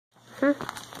Do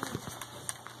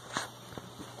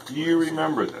you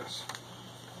remember this?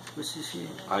 What's this here?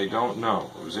 I don't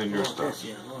know. It was in your stuff.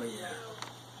 Yeah. Oh, yeah.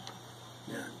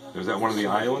 Yeah. Was that one of the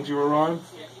islands you were on?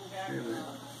 Wait a minute.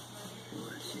 It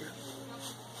was, yeah.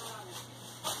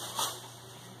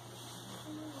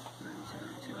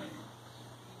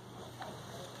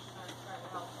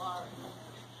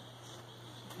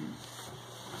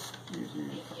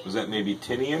 Was that maybe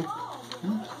Tinian?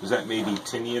 Was that maybe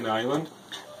Tinian Island?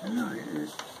 No,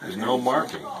 there's no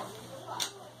marking.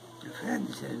 The friend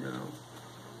said no.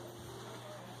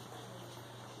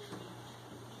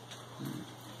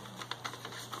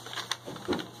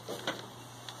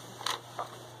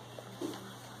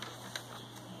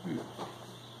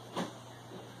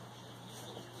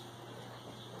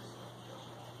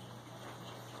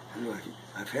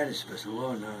 I've had this for so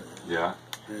long now. Yeah.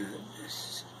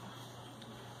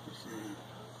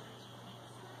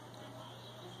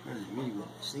 Me with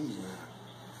these things now.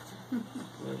 No,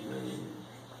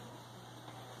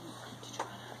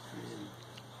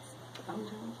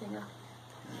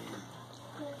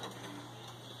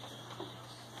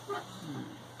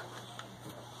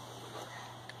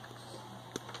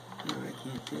 I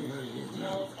can't tell you what it is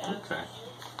now. Okay.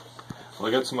 Well,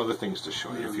 I got some other things to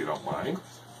show you if you don't mind.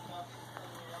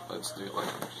 Let's do it like,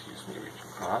 excuse me, reach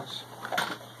across.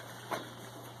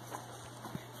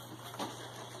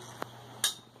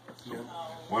 So,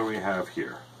 what do we have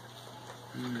here?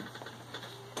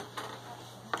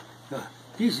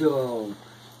 These are all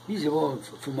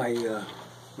for my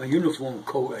my uniform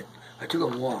coat. I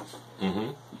took them off.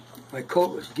 My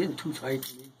coat was getting too tight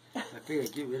for me. I figured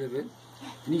I'd get rid of it.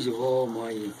 And these are all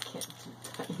my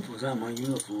was on my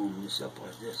uniform and stuff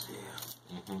like this there.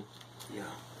 Yeah.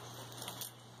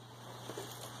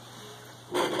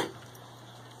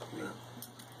 Yeah.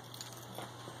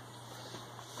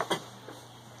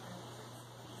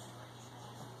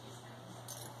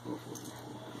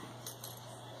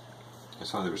 I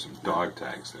saw there were some dog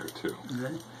tags there too.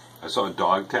 Really? I saw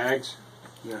dog tags.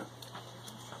 Yeah.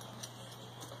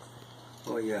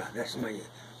 Oh yeah, that's my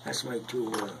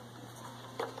two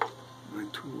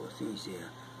things there.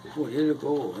 Oh, here they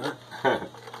go, huh?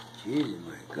 Jesus,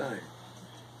 my God.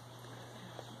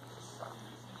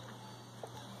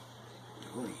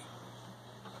 Boy,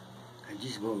 I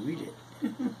just about read it.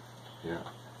 Yeah.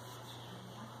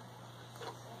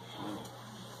 Wow.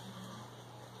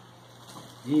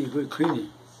 Need a good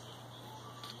cleaning.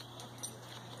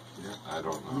 Yeah, I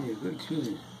don't know. Need a good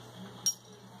cleaning.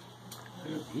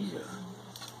 These are.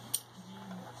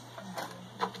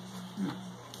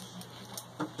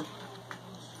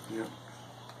 Yeah.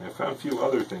 I found a few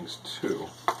other things too.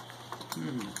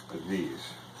 Of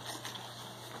these.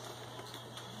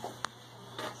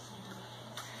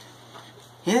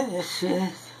 Yeah, that's yeah.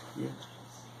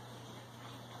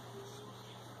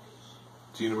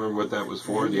 Do you remember what that was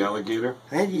for? The alligator?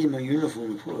 I had these in my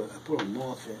uniform before. I put them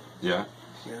off there. Yeah.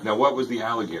 Yeah. Now, what was the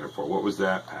alligator for? What was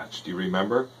that patch? Do you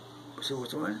remember? So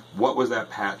what's on? What was that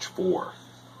patch for?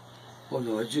 Oh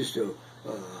no, it's just a. It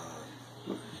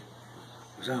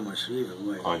was on my sleeve.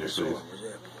 On your sleeve.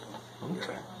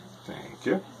 Okay. Yeah. Thank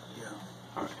you. Yeah.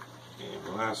 All right. And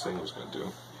the last thing I was going to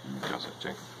do,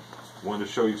 wanted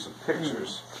to show you some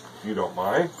pictures, if you don't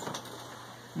mind.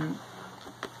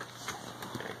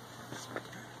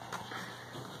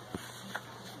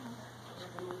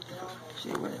 See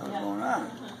what the hell's going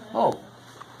on? Oh.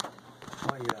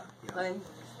 Oh yeah. Lane.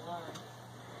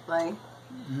 Lane.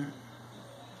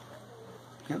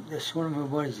 Yep, that's one of my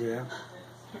buddies there.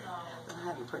 I'll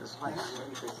have you put his life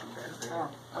ready for some better. Oh,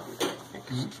 I'll be there.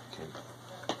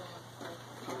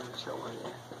 Show one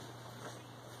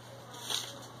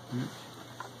there.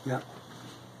 Yeah.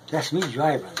 That's me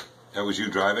driving. That was you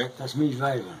driving? That's me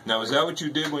driving. Now, is that what you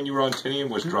did when you were on Tinian,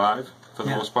 was drive, for the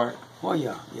most part? Oh,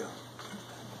 yeah.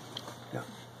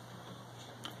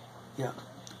 Yeah.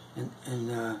 And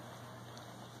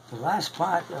the last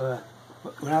part,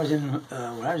 when I was on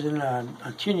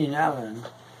Tinian Island,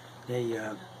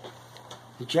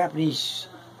 the Japanese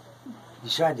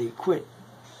decided to quit,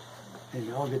 and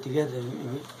they all get together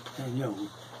and you know,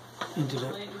 into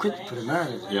the quit for the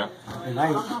Americans. Yeah. And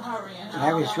I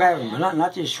was driving, but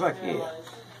not this truck here.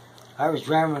 I was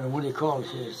driving on what they call it.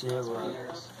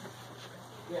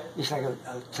 It's like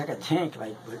a tank,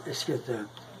 but it's got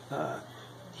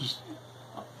these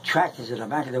tractors at the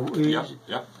back of the wheels.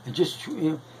 Yeah. And just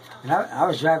and I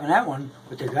was driving that one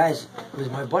with the guys,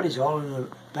 with my buddies all in the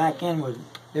back end with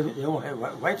they all had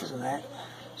rifles and that.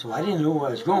 So I didn't know where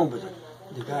I was going, but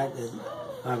the guy,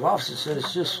 my officer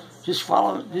says just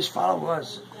follow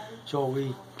us. So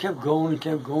we kept going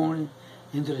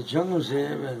into the jungles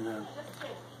there, and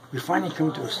we finally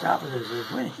come to a stop and I said,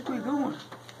 where are we going?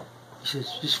 He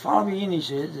says, just follow me in, he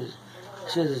says.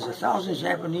 There's 1,000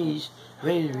 Japanese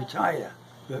ready to retire.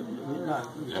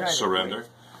 Surrender.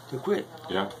 To quit.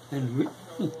 Yeah. And we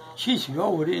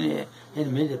all went in there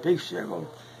and made a big circle,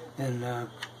 and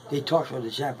they talked to the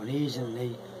Japanese,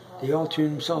 and they all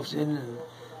turned themselves in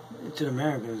to the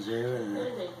Americans there,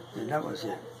 and that was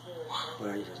it.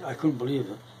 But I couldn't believe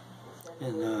it.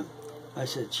 And I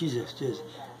said, Jesus, there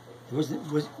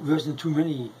wasn't too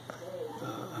many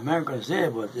Americans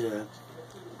there, but the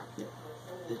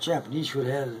Japanese should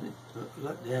have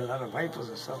they had a lot of rifles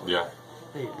and stuff. Yeah.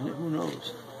 Hey, who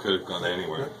knows? Could have gone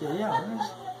anywhere. But, yeah,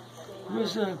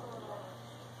 it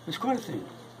was quite a thing.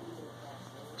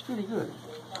 It's pretty good.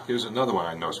 Here's another one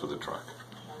I noticed with the truck.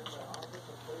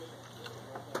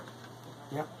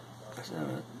 Yeah, that's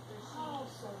it.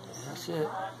 That's it.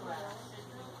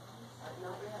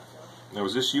 Now,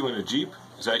 was this you in a Jeep?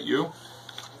 Is that you?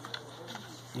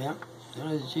 Yeah, that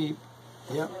is a Jeep.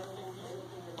 Yep.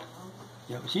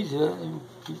 Yeah, she's there.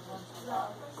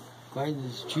 Riding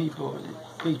this Jeep over the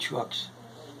big trucks.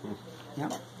 Yeah.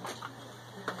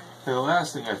 And the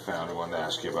last thing I found I wanted to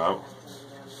ask you about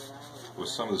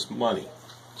was some of this money.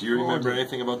 Do you remember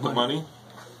anything about the money?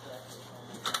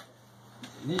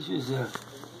 This is yeah.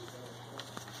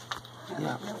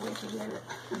 Where'd you get it?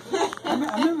 I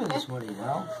remember this money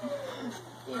now.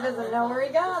 He doesn't know where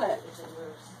he got it.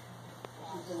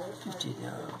 $50.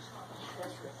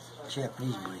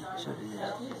 Japanese money. So it is.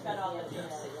 Yeah.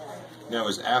 Now, it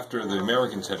was after the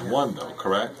Americans had won, though,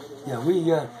 correct? Yeah, we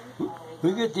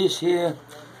got this here.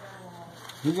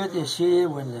 We got this here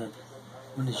when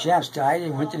the Japs died. They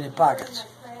went in their pockets.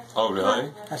 Oh,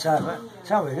 really? That's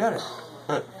how we got it.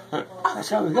 That's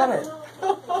how we got it.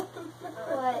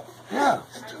 What? Yeah.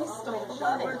 He stole the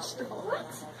money. What?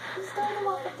 He stole them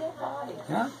off a dead body.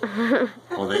 Yeah.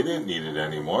 Well, they didn't need it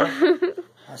anymore.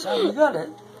 That's how we got it.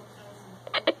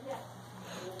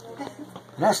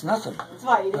 And that's nothing. That's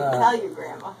why you didn't tell your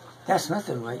grandma. That's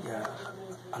nothing like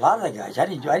a lot of the guys. I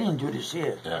didn't do this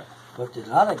here. Yeah. But a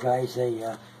lot of guys, they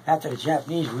after the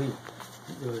Japanese,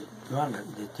 they were on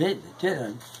the tin,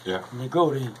 Yeah. and they go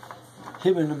to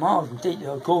him in the mouth and take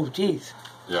their gold teeth.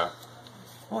 Yeah.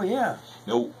 Oh yeah.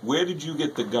 Now, where did you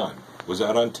get the gun? Was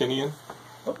that on Tinian?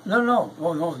 Oh, no.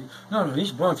 Oh no.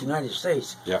 These belong to the United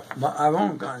States. Yeah. Our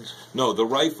own guns. No, the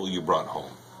rifle you brought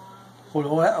home.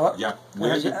 Yeah.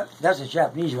 That's a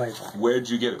Japanese rifle. Where did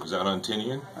you get it? Was that on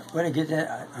Tinian? Where did I get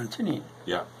that? On Tinian.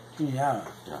 Yeah. Yeah.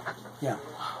 Yeah.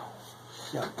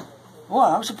 Yeah.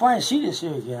 Well, I'm surprised to see this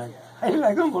here again. I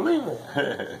couldn't believe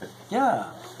it.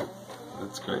 Yeah.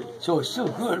 That's great. So it's still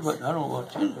good, but I don't know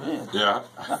what to do. Yeah.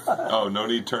 Oh, no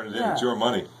need to turn it in. Yeah. It's your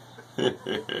money.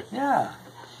 Yeah.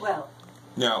 Well.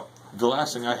 Now, the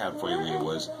last thing I had for you, Leah,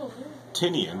 was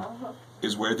Tinian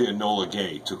is where the Enola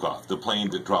Gay took off, the plane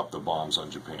that dropped the bombs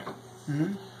on Japan.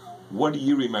 Mm-hmm. What do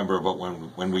you remember about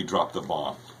when we dropped the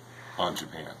bomb on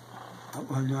Japan?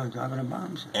 When you're dropping the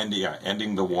bombs?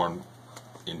 Ending the war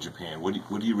in Japan. What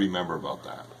do you remember about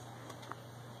that?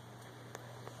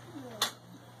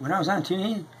 When I was on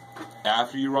Tinian?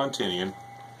 After you were on Tinian,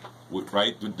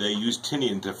 right? They used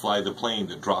Tinian to fly the plane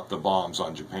that dropped the bombs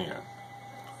on Japan,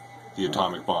 the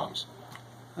atomic bombs.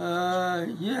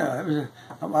 Yeah.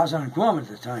 I was on Guam at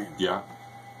the time. Yeah.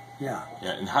 Yeah.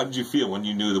 Yeah. And how did you feel when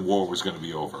you knew the war was going to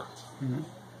be over? Mm-hmm.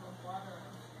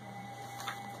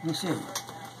 Let's see.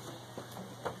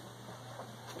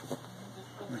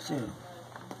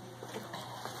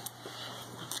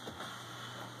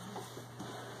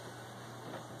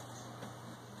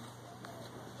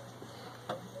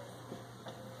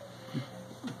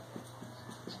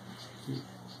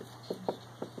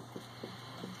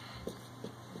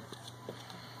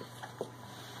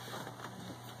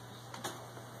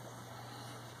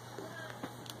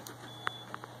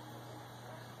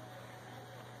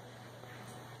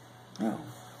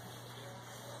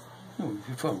 No,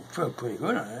 you felt pretty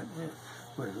good on it. Yeah.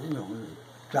 But,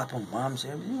 dropping bombs,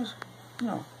 everything was,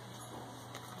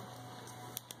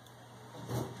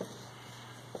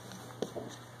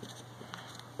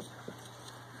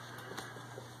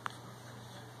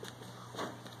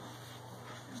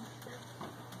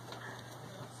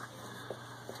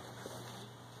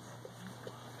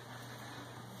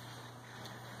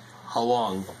 How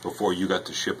long before you got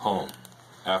to ship home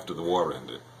after the war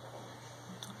ended?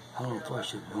 How long before I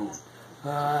shipped home?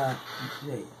 Let's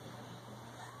see.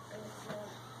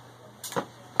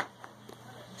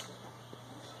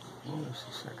 What was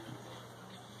the second?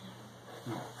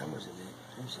 No, that wasn't it.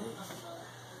 Let's see.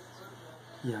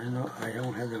 Yeah, I know. I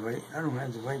don't have the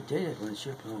right date when I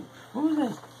shipped home. What was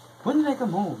I? When did I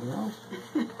come home?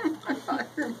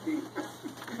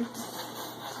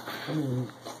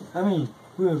 I mean,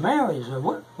 we were married, so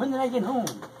when did I get home?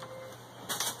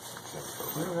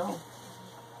 I don't know.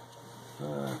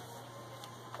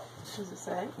 Does it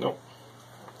say? No.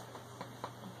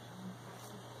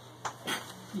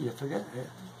 Gee, I forgot.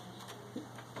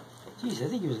 Geez, I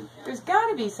think it was. There's got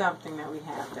to be something that we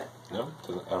have that. No, I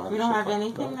don't have We the don't ship have on.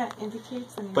 anything No. that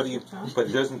indicates that he But was he, shipped home? but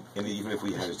it doesn't. And even if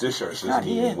we had his discharge, it Not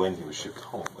doesn't mean yet. when he was shipped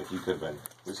home. Like he could have been.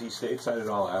 Was he stateside at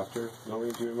all after?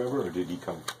 Noreen, do you remember, or did he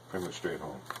come pretty much straight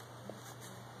home?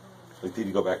 Like, did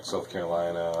he go back to South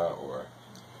Carolina, or?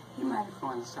 He might have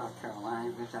gone to South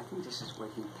Carolina, because I think this is where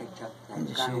he picked up Let me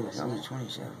that see gun. it. Wasn't August it?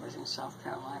 27. Was in South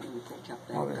Carolina he picked up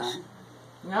that August. gun?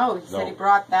 No, he said No. he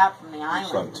brought that from the He's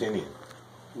from island. Tinian.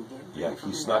 He did. Yeah, From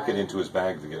he the snuck it island. into his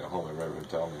bag to get it home. I remember him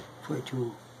telling me.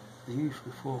 42. The year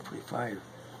before, 45.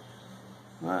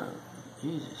 Well,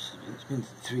 Jesus, it's been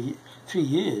 3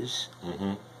 years.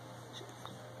 Mm-hmm.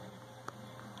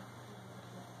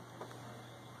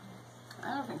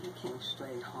 I don't think he came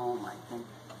straight home, I think.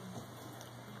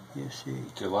 Yes,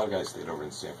 see. A lot of guys stayed over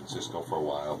in San Francisco for a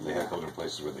while. They had other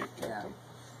places where they kept Yeah. them.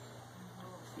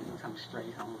 He didn't come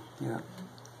straight home. Yeah.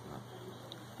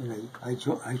 And I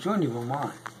joined the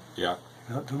Vermont. Yeah.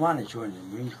 Vermont, I joined the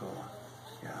Marine Corps.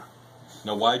 Yeah.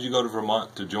 Now, why did you go to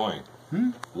Vermont to join?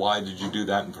 Why did you do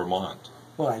that in Vermont?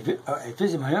 Well, I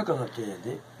visited my uncle up there.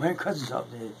 My cousin's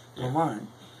up there, Vermont,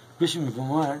 Richmond,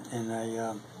 Vermont, and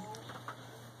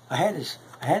I had this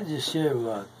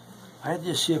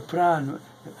year put on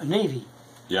a Navy.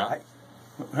 Yeah.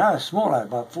 When I was small, I was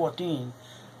about 14,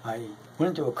 I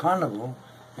went to a carnival,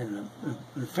 and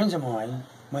friends of mine,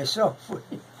 myself,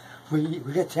 we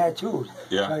got tattoos.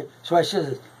 Yeah. So I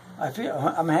said,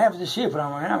 I'm happy to see it, but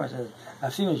on my arm, I said, I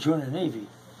think I'll join the Navy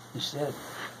instead.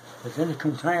 But then it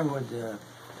come time with a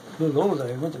little older,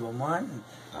 I went to Vermont,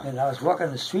 and I was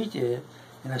walking the street there,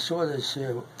 and I saw this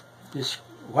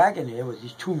wagon there with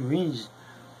these 2 Marines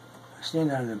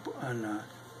standing on the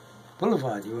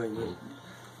boulevard there. And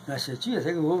I said, gee, I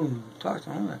think I'll go and talk to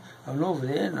them. I went over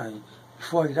there, and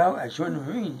before I get out, I joined the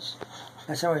Marines.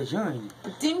 That's how I joined.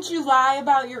 But didn't you lie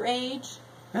about your age?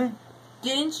 Huh?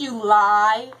 Didn't you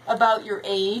lie about your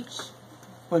age?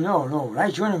 Well, no. When I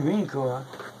joined the Marine Corps,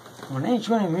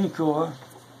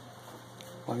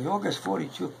 on August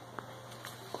 42.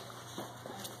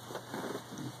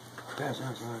 Let's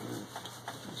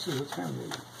see, what time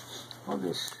is it?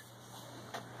 August.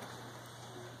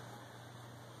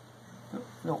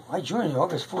 No, I joined in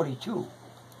August 42.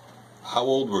 How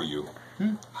old were you?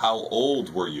 How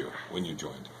old were you when you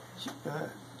joined?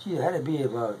 Gee, I had to be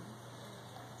about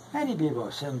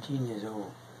 17 years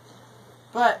old.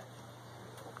 But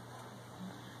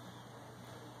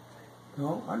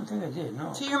No, I don't think I did,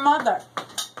 no. to your mother,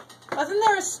 wasn't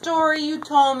there a story you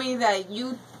told me that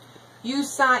you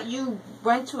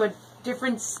went to a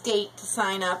different state to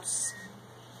sign up,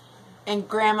 and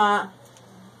Grandma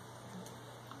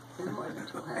He wasn't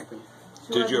too happy.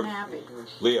 she Did wasn't your- happy?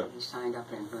 Leah. He signed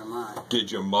up in Vermont.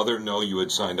 Did your mother know you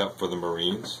had signed up for the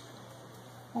Marines?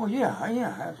 Oh, yeah.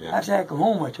 Yeah. After I come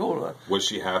home, I told her. Was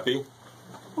she happy?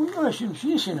 Oh, no, she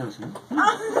didn't say nothing.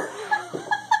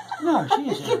 No, she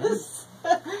didn't say nothing.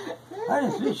 I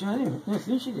didn't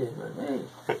think she did, but hey,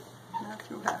 Not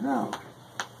too happy. no.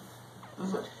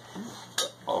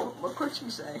 Oh, What could she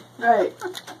say? Right.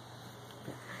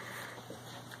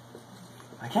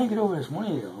 I can't get over this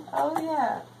money, though. Oh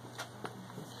yeah.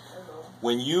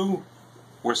 when you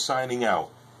were signing out,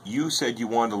 you said you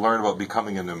wanted to learn about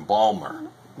becoming an embalmer.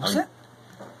 What's that?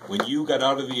 When you got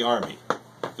out of the Army,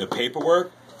 the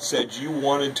paperwork said you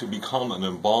wanted to become an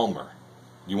embalmer.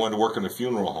 You wanted to work in a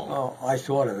funeral home. Oh, I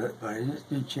thought of it, but I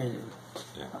didn't change it.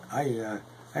 Yeah.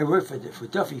 I worked for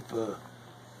Duffy for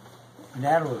an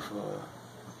admiral for.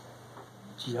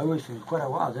 Geez, I worked for quite a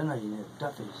while, didn't I?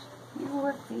 Duffy's. You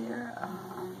worked there,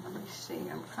 let me see,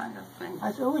 I'm trying to think.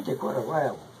 I worked there quite a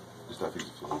while, Is that the-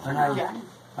 and Yeah.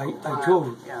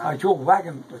 I drove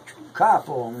wagon car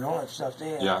for him and all that stuff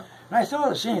there. Yeah. And I thought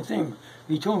the same thing.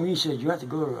 He told me, he said, you have to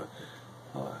go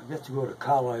to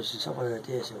college and stuff like that.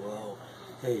 There. I said, well,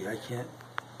 hey, I can't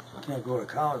go to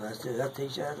college. I said, that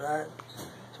takes that.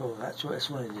 So that's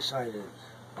when I decided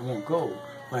I won't go.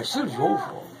 But I still drove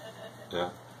for him. Yeah.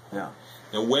 Yeah.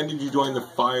 And when did you join the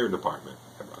fire department?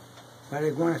 Why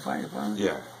they going to fire department?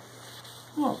 Yeah.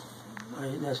 Well, I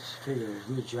just figured it was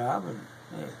a good job, and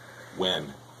hey,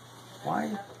 When?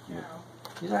 why?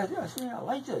 Because I think I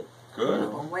liked it.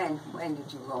 Good. Well, when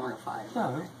did you go in a fire?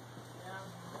 No.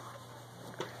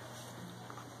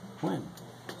 When?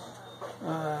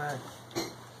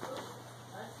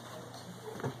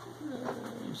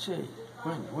 Let's see.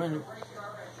 When?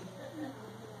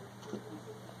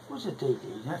 What's the date?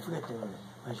 I forget the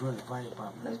I was running the fire It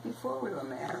department. was before we were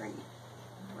married.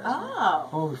 Oh.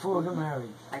 Oh, before we got married.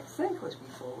 I think it was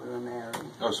before we were married.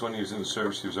 Oh, so when he was in the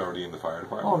service, he was already in the fire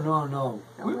department? Oh, no.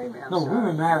 No, wait a minute, I'm we were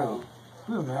sorry. married. No.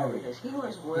 We were No, married. because he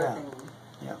was working.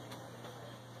 Yeah.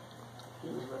 He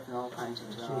was working all kinds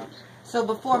of jobs. So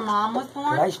before Mom was But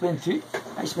born? I spent 30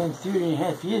 and a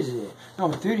half years there.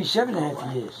 No, 37 and a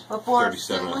half years. Before 37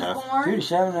 Sue and a was half. born?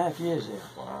 37 and a half years there.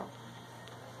 Wow.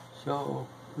 So,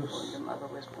 When your mother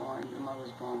was born,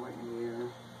 what year?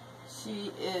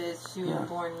 She was Yeah.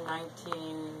 born in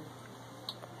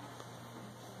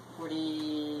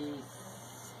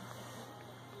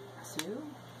 1942.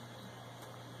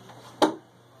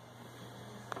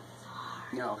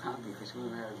 No, it can't be because we were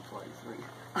married in 43.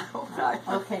 I hope not.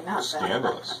 Okay, not that.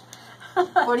 Scandalous.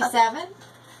 47?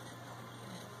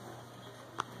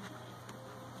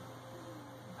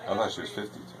 I thought she was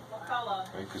 52. Right?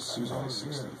 Because Sue's only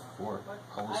 64.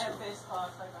 How old is she?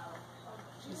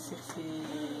 She's 60.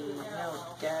 No,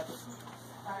 Dad.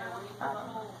 I don't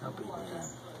know. I'll be there.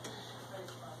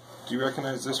 Do you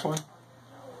recognize this one?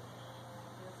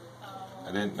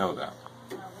 I didn't know that.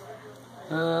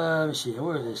 Let me see.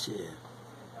 Where is this here?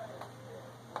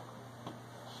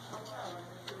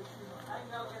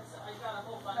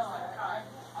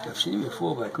 I've seen it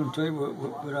before, but I couldn't tell you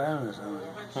what island it's on.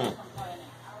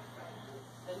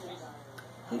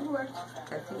 He worked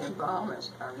at the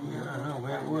embalmers. I Yeah, remember. I know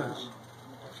where it was.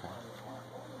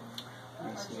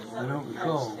 Let me see. I don't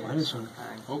recall. This one.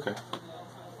 Okay. It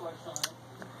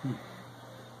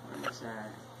was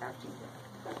after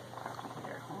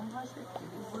their home, was it? Did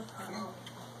he work in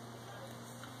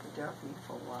Philadelphia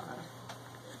for a while?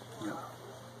 Yeah.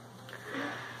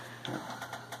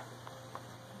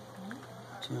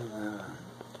 To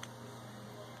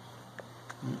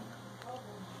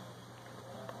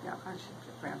Yeah, I should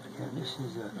have yeah, this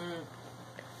is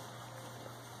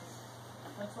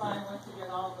That's why I went to get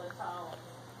all the towels.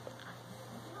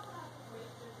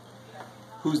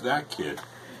 Who's that kid?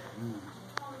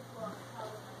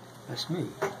 that's me.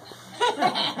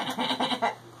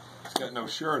 He's got no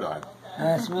shirt on.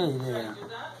 That's me there.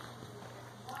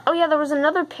 Oh yeah, there was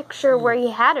another picture where he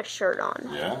had a shirt on.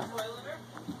 Yeah.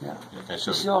 Yeah. Okay,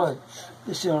 so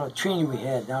This is all the training we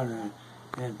had down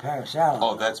in Paris Island.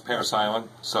 oh, that's Paris Island,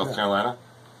 South Yeah. Carolina?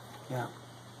 Yeah.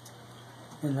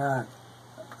 And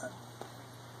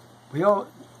we all,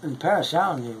 in Paris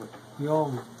Island, we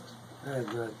all had,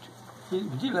 we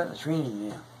did a lot of training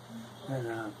there.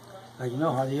 And, like, you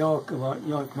know how they all come out,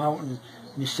 and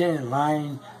you stand in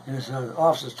line, and there's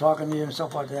officers talking to you and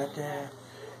stuff like that there.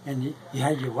 And you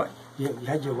had your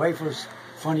rifles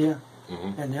in front of you,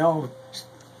 and they all,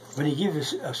 when he give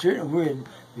us a certain word,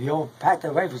 we all pack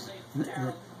the rifles in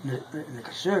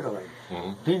a circle, like,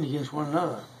 leaning against one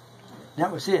another.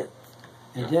 That was it.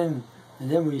 And then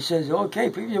when he says, okay,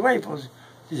 pick your rifles,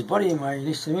 this buddy of mine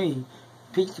next to me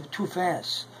picked it too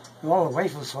fast. And all the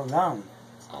rifles fell down.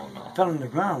 Oh, no. Fell on the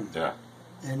ground. Yeah.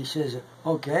 And he says,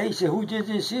 okay. He said, who did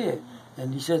this here?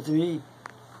 And he said to me,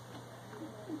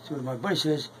 so my buddy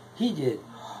says, he did.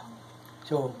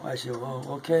 So I said, well,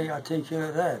 okay, I'll take care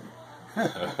of that.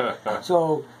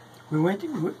 So we went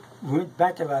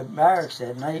back to our barracks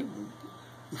that night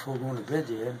before going to bed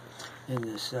there, and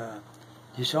this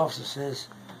officer says,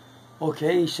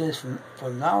 okay, he says,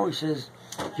 from now, he says,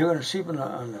 you're going to sleep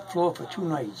on the floor for 2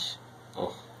 nights.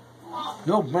 Oh.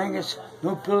 No blankets,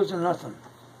 no pillows, or nothing.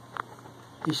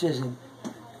 He says, and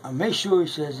I'll make sure, he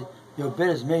says, your bed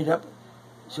is made up,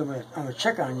 so I'm going to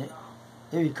check on you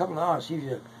every couple of hours, see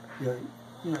if you're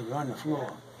on the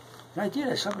floor. And I did.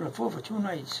 I slept on the floor for 2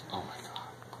 nights. Oh, my God.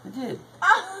 I did.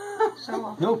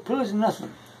 So, No pillows,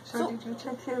 nothing. so did you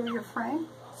take care of your friend?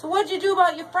 So what'd you do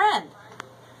about your friend?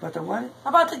 But the what?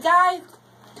 About the guy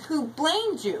who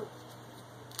blamed you?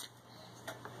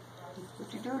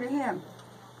 What'd you do to him?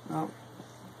 No.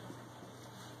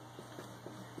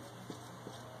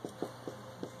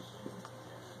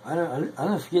 I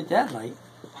don't forget that night.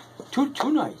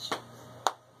 Two nights.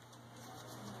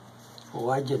 Oh,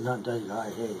 I did not tell you.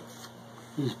 Hey,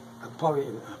 he's probably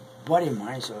a buddy of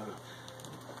mine, so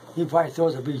he probably thought it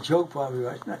was a big joke, probably,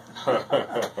 right?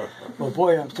 But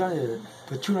boy, I'm telling you,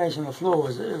 for 2 nights on the floor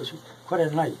it was quite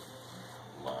a night.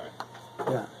 My.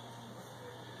 Yeah.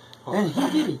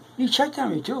 And he checked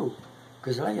on me too,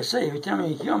 because like I say, every time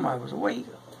he came, I was awake.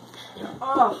 Yeah.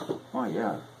 Oh. Oh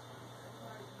yeah.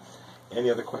 Any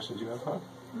other questions you have, Hon?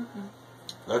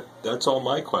 That's all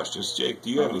my questions. Jake, do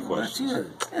you have any questions?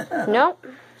 That's it. Nope.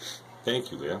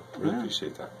 Thank you, Leah. Really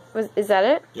appreciate that. Is that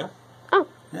it? Yeah. Oh.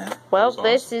 Yeah. Well, That was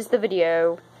this awesome. is the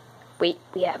video. Wait,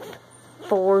 we have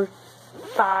 4,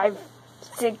 5,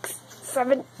 6,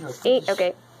 7, 8.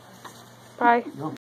 Okay. Bye.